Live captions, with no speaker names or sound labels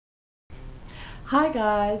Hi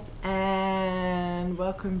guys, and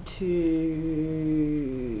welcome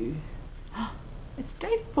to it's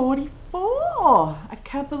day 44. I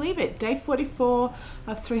can't believe it. Day 44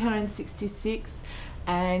 of 366,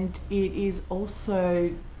 and it is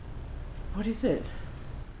also, what is it?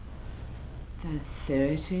 The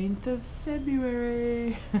 13th of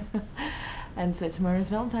February. And so tomorrow is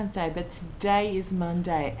Valentine's Day, but today is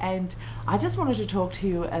Monday, and I just wanted to talk to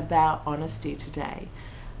you about honesty today.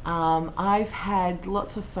 I've had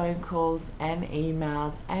lots of phone calls and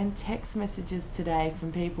emails and text messages today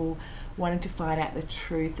from people wanting to find out the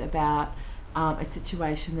truth about a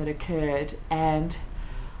situation that occurred, and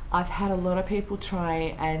I've had a lot of people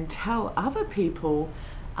try and tell other people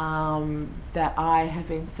that I have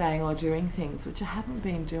been saying or doing things which I haven't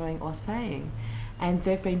been doing or saying, and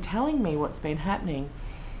they've been telling me what's been happening.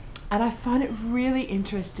 And I find it really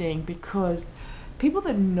interesting because people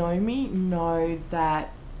that know me know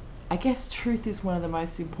that I guess truth is one of the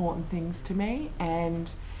most important things to me, and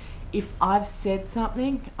if I've said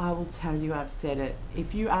something, I will tell you I've said it.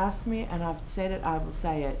 If you ask me and I've said it, I will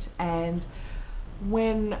say it. And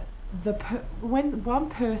when when one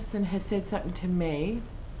person has said something to me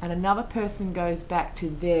and another person goes back to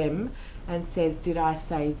them and says, did I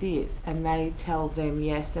say this? And they tell them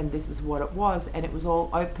yes, and this is what it was, and it was all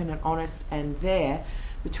open and honest and there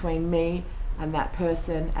between me and that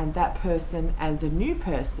person and the new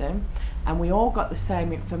person, and we all got the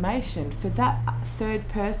same information. For that third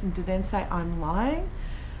person to then say I'm lying,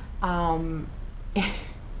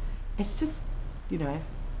 it's just,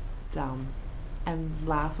 dumb and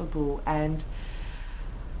laughable. And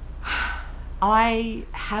I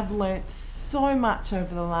have learnt so much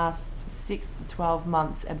over the last 6 to 12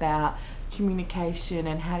 months about communication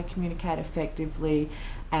and how to communicate effectively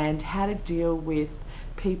and how to deal with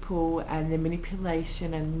people and the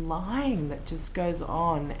manipulation and lying that just goes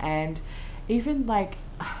on. And even like,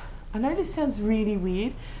 I know this sounds really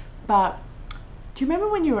weird, but do you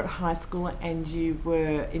remember when you were at high school and you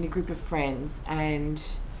were in a group of friends and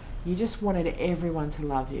you just wanted everyone to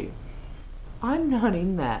love you? I'm not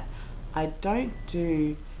in that. I don't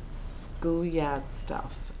do schoolyard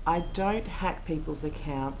stuff. I don't hack people's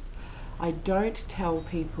accounts. I don't tell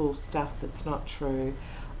people stuff that's not true.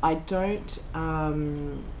 I don't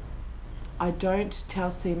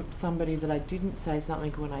tell somebody that I didn't say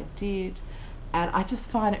something when I did. And I just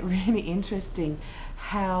find it really interesting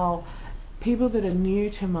how people that are new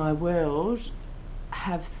to my world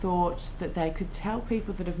have thought that they could tell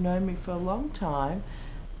people that have known me for a long time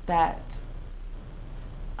that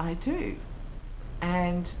I do.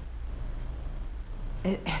 And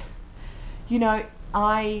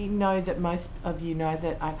I know that most of you know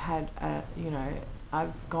that I've had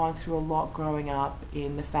I've gone through a lot growing up,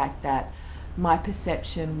 in the fact that my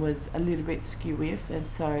perception was a little bit skew-if, and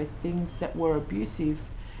so things that were abusive,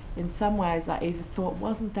 in some ways I either thought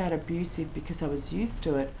wasn't that abusive because I was used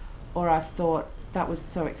to it, or I thought that was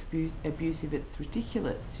so abusive it's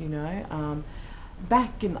ridiculous.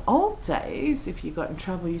 Back in the old days, if you got in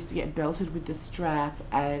trouble, you used to get belted with the strap,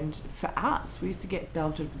 and for us, we used to get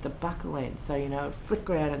belted with the buckle end, so it would flick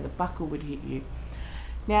around and the buckle would hit you.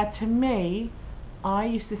 Now, to me, I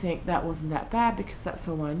used to think that wasn't that bad because that's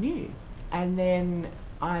all I knew. And then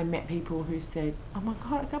I met people who said, oh my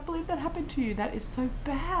God, I can't believe that happened to you. That is so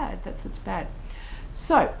bad. That's such bad.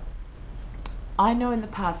 So, I know in the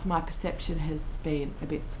past my perception has been a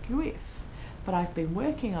bit skew-if, but I've been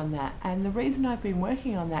working on that. And the reason I've been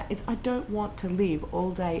working on that is I don't want to live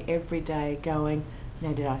all day, every day going,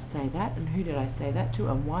 now did I say that? And who did I say that to?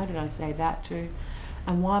 And why did I say that to?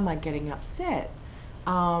 And why am I getting upset?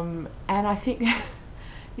 And I think,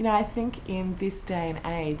 I think in this day and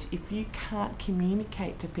age, if you can't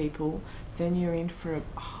communicate to people, then you're in for a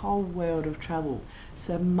whole world of trouble.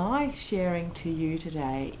 So my sharing to you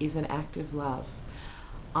today is an act of love.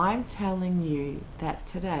 I'm telling you that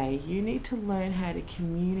today you need to learn how to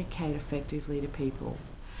communicate effectively to people.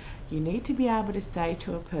 You need to be able to say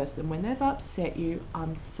to a person when they've upset you,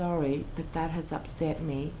 I'm sorry, but that has upset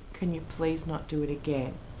me. Can you please not do it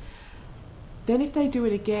again? Then if they do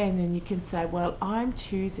it again, then you can say, well, I've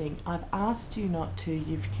asked you not to,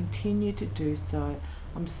 you've continued to do so,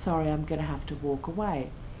 I'm sorry, I'm going to have to walk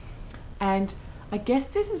away. And I guess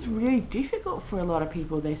this is really difficult for a lot of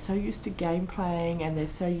people. They're so used to game playing, and they're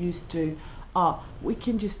so used to, we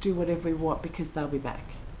can just do whatever we want because they'll be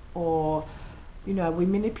back. Or, we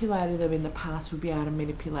manipulated them in the past, we'll be able to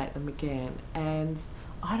manipulate them again. And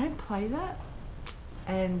I don't play that.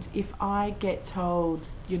 And if I get told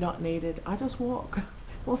you're not needed, I just walk.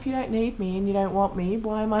 Well, if you don't need me and you don't want me,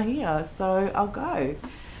 why am I here? So I'll go.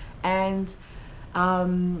 And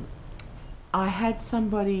I had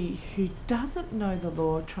somebody who doesn't know the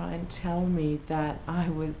law try and tell me that I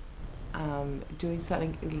was doing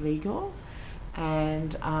something illegal,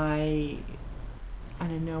 and I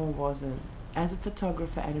know I wasn't. As a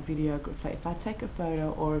photographer and a videographer, if I take a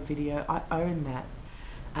photo or a video, I own that,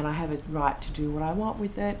 and I have a right to do what I want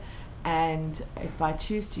with it. And if I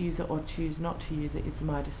choose to use it or choose not to use it is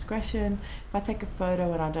my discretion. If I take a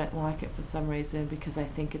photo and I don't like it for some reason because I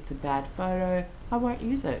think it's a bad photo, I won't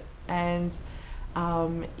use it. And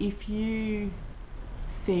if you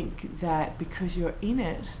think that because you're in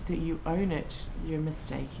it that you own it, you're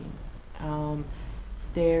mistaken.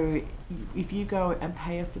 If you go and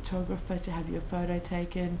pay a photographer to have your photo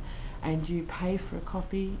taken and you pay for a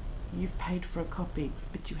copy, you've paid for a copy,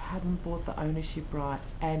 but you haven't bought the ownership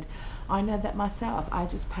rights. And I know that myself. I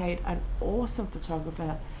just paid an awesome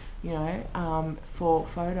photographer, for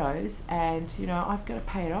photos, and I've got to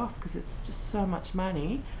pay it off because it's just so much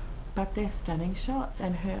money, but they're stunning shots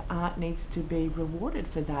and her art needs to be rewarded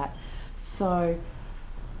for that. So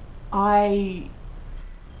I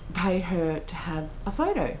pay her to have a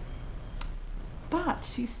photo, but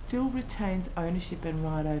she still retains ownership and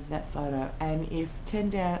right over that photo. And if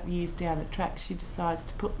 10 years down the track she decides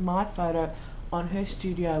to put my photo on her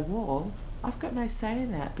studio wall, I've got no say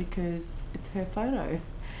in that because it's her photo.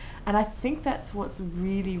 And I think that's what's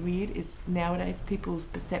really weird, is nowadays people's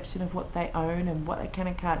perception of what they own and what they can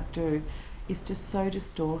and can't do is just so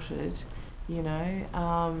distorted.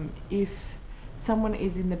 If someone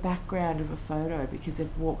is in the background of a photo because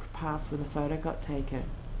they've walked past when the photo got taken,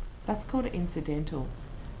 that's called incidental,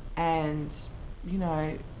 and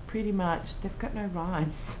pretty much they've got no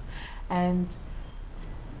rights, and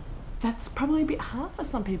that's probably a bit hard for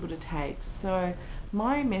some people to take. So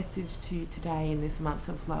my message to you today in this month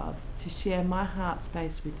of love, to share my heart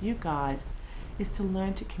space with you guys, is to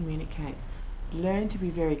learn to communicate. Learn to be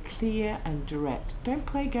very clear and direct. Don't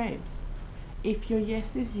play games. If your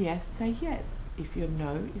yes is yes, say yes. If your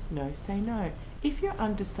no is no, say no. If you're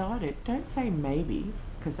undecided, don't say maybe,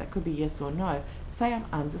 because that could be yes or no. Say I'm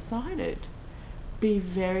undecided. Be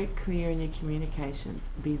very clear in your communications.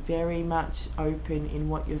 Be very much open in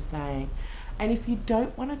what you're saying. And if you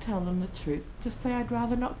don't want to tell them the truth, just say I'd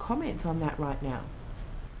rather not comment on that right now.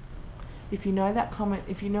 If you know that comment,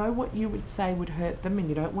 if you know what you would say would hurt them and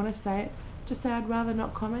you don't want to say it, just say I'd rather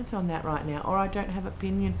not comment on that right now, or I don't have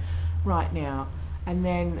opinion right now. And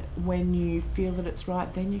then when you feel that it's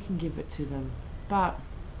right, then you can give it to them. But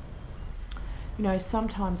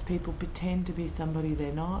sometimes people pretend to be somebody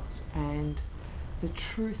they're not, and the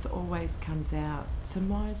truth always comes out. So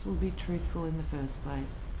might as well be truthful in the first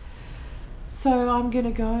place. So I'm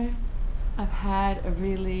gonna go. I've had a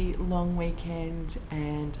really long weekend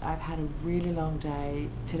and I've had a really long day.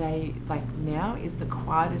 Today, now, is the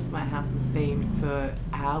quietest my house has been for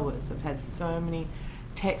hours. I've had so many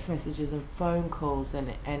text messages and phone calls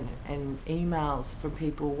and emails from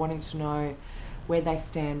people wanting to know where they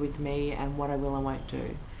stand with me and what I will and won't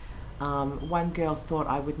do. One girl thought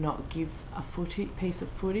I would not give a piece of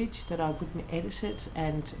footage, that I wouldn't edit it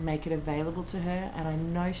and make it available to her, and I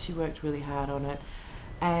know she worked really hard on it,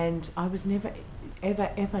 and I was never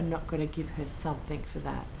ever not going to give her something for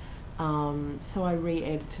that. So I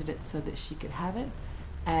re-edited it so that she could have it.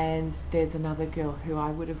 And there's another girl who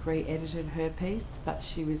I would have re-edited her piece, but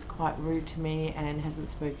she was quite rude to me and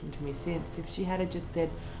hasn't spoken to me since. If she had just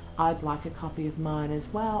said I'd like a copy of mine as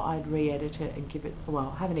well, I'd re-edit it and give it,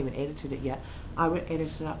 well, I haven't even edited it yet. I would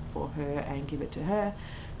edit it up for her and give it to her.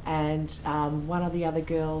 And one of the other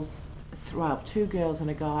girls, two girls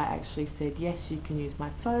and a guy, actually said, yes, you can use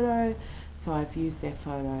my photo. So I've used their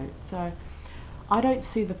photo. So I don't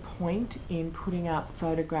see the point in putting up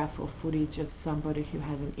photograph or footage of somebody who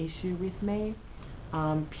has an issue with me,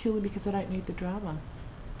 purely because I don't need the drama.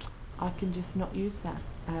 I can just not use that.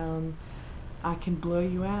 I can blur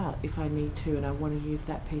you out if I need to, and I want to use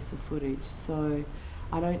that piece of footage. So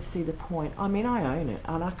I don't see the point. I mean, I own it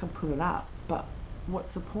and I can put it up, but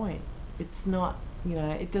what's the point? It's not,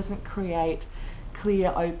 it doesn't create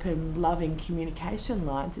clear, open, loving communication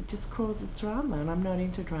lines. It just causes drama, and I'm not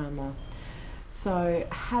into drama. So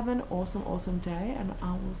have an awesome, awesome day, and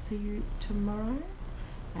I will see you tomorrow.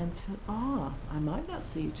 And I might not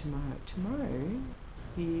see you tomorrow. Tomorrow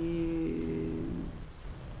is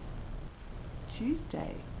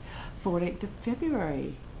Tuesday, 14th of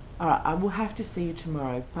February. Alright, I will have to see you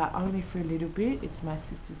tomorrow, but only for a little bit. It's my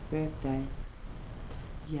sister's birthday.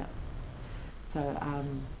 Yep. So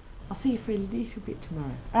I'll see you for a little bit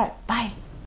tomorrow. Alright, bye.